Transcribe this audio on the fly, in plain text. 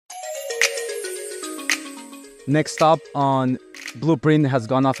Next up on Blueprint has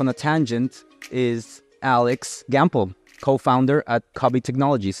gone off on a tangent is Alex Gampel, co-founder at Cuby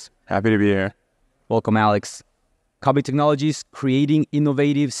Technologies. Happy to be here. Welcome, Alex. Cuby Technologies, creating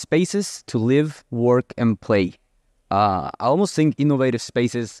innovative spaces to live, work, and play. I almost think innovative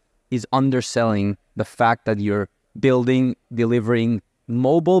spaces is underselling the fact that you're building, delivering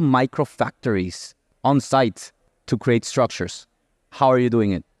mobile microfactories on site to create structures. How are you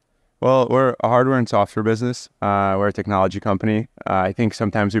doing it? Well, we're a hardware and software business. We're a technology company. I think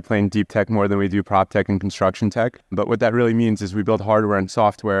sometimes we play in deep tech more than we do prop tech and construction tech. But what that really means is we build hardware and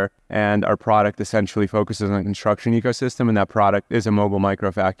software, and our product essentially focuses on the construction ecosystem, and that product is a mobile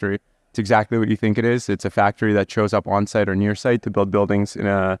microfactory. It's exactly what you think it is. It's a factory that shows up on-site or near-site to build buildings in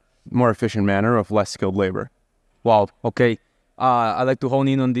a more efficient manner with less skilled labor. Wow, okay. I'd like to hone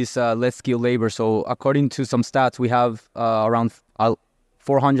in on this less skilled labor. So according to some stats, we have around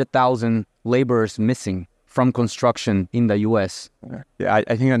 400,000 laborers missing from construction in the U.S. Yeah, I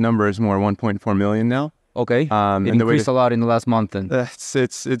think that number is more 1.4 million now. Okay, it increased a lot in the last month then.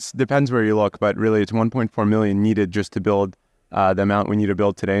 It's depends where you look, but really it's 1.4 million needed just to build the amount we need to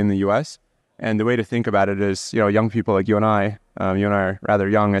build today in the U.S. And the way to think about it is, young people like you and I are rather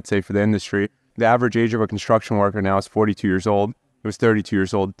young, I'd say, for the industry. The average age of a construction worker now is 42 years old. It was 32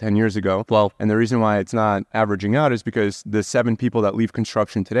 years old 10 years ago. Well, and the reason why it's not averaging out is because the 7 people that leave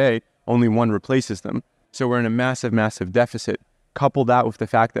construction today, only 1 replaces them. So we're in a massive, massive deficit. Couple that with the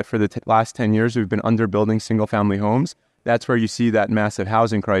fact that for the last 10 years, we've been underbuilding single-family homes. That's where you see that massive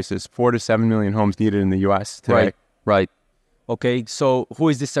housing crisis, 4 to 7 million homes needed in the U.S. today. Right. Okay, so who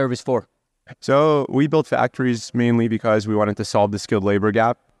is this service for? So we built factories mainly because we wanted to solve the skilled labor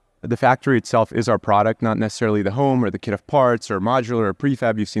gap. The factory itself is our product, not necessarily the home or the kit of parts or modular or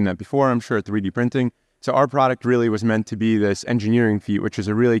prefab. You've seen that before, I'm sure, 3D printing. So our product really was meant to be this engineering feat, which is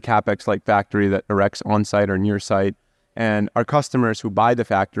a really CapEx-like factory that erects on-site or near-site. And our customers who buy the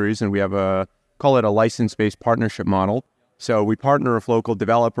factories, and we have call it a license-based partnership model. So we partner with local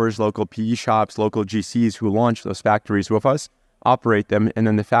developers, local PE shops, local GCs who launch those factories with us, operate them, and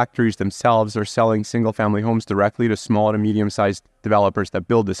then the factories themselves are selling single-family homes directly to small to medium-sized developers that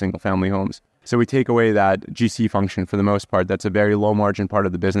build the single-family homes. So we take away that GC function for the most part. That's a very low-margin part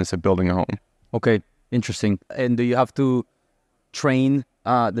of the business of building a home. Okay, interesting. And do you have to train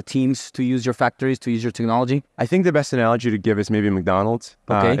the teams to use your factories, to use your technology? I think the best analogy to give is maybe McDonald's.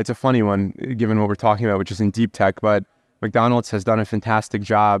 Okay. It's a funny one, given what we're talking about, which is in deep tech, but McDonald's has done a fantastic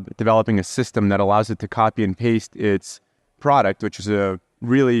job developing a system that allows it to copy and paste its product, which is a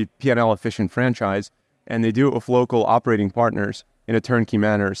really P&L efficient franchise, and they do it with local operating partners in a turnkey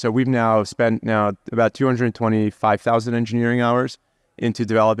manner. So we've now spent about 225,000 engineering hours into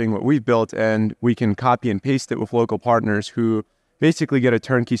developing what we've built, and we can copy and paste it with local partners who basically get a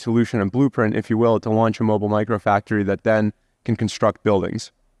turnkey solution and blueprint, if you will, to launch a mobile microfactory that then can construct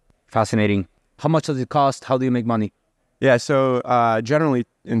buildings. Fascinating. How much does it cost? How do you make money? Yeah, so generally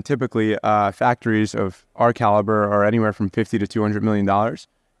and typically factories of our caliber are anywhere from $50 to $200 million.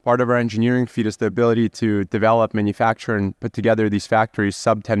 Part of our engineering feat is the ability to develop, manufacture, and put together these factories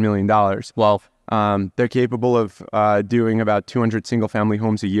sub $10 million. Well, they're capable of doing about 200 single-family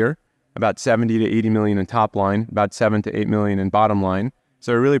homes a year, about 70 to 80 million in top line, about 7 to 8 million in bottom line.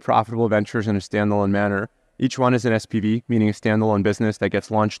 So they're really profitable ventures in a standalone manner. Each one is an SPV, meaning a standalone business that gets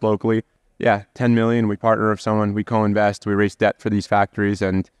launched locally. Yeah, 10 million, we partner with someone, we co-invest, we raise debt for these factories,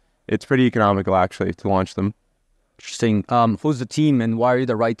 and it's pretty economical actually to launch them. Interesting. Who's the team and why are you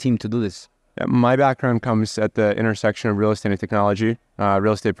the right team to do this? Yeah, my background comes at the intersection of real estate and technology,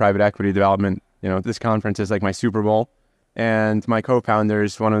 real estate private equity development. This conference is like my Super Bowl, and my co-founder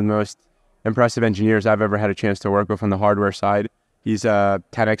is one of the most impressive engineers I've ever had a chance to work with on the hardware side. He's a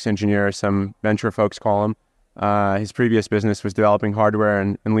 10X engineer, some venture folks call him. His previous business was developing hardware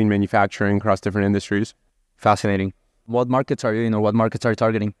and lean manufacturing across different industries. Fascinating. What markets are you in, or what markets are you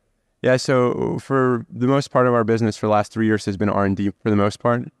targeting? Yeah, so for the most part of our business for the last 3 years has been R&D for the most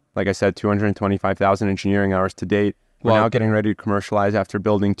part. Like I said, 225,000 engineering hours to date. We're now getting ready to commercialize after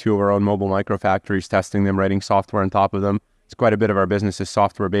building 2 of our own mobile microfactories, testing them, writing software on top of them. It's quite a bit of our business is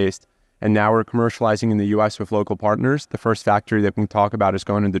software-based. And now we're commercializing in the U.S. with local partners. The first factory that we can talk about is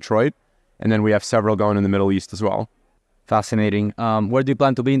going in Detroit. And then we have several going in the Middle East as well. Fascinating. Where do you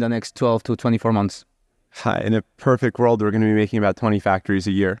plan to be in the next 12 to 24 months? In a perfect world, we're going to be making about 20 factories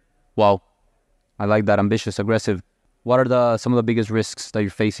a year. Wow. I like that. Ambitious, aggressive. What are some of the biggest risks that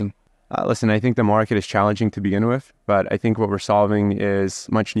you're facing? Listen, I think the market is challenging to begin with, but I think what we're solving is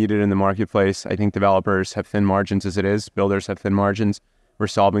much needed in the marketplace. I think developers have thin margins as it is. Builders have thin margins. We're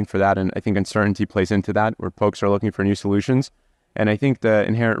solving for that, and I think uncertainty plays into that, where folks are looking for new solutions. And I think the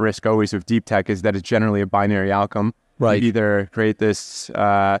inherent risk always with deep tech is that it's generally a binary outcome. Right. You either create this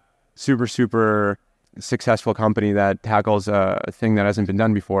super successful company that tackles a thing that hasn't been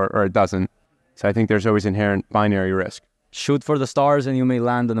done before, or it doesn't. So I think there's always inherent binary risk. Shoot for the stars and you may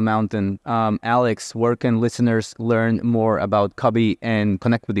land on the mountain. Alex, where can listeners learn more about Cuby and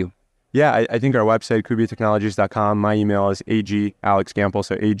connect with you? Yeah, I think our website, cubytechnologies.com. My email is Alex Gampel,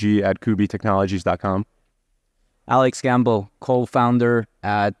 so ag@cubytechnologies.com. Alex Gampel, co-founder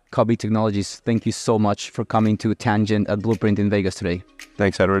at Cuby Technologies. Thank you so much for coming to Tangent at Blueprint in Vegas today.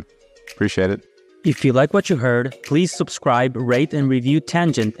 Thanks, Edward. Appreciate it. If you like what you heard, please subscribe, rate, and review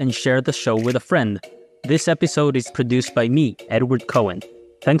Tangent and share the show with a friend. This episode is produced by me, Edward Cohen.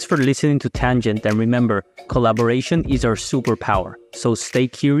 Thanks for listening to Tangent, and remember, collaboration is our superpower. So stay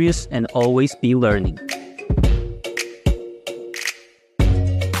curious and always be learning.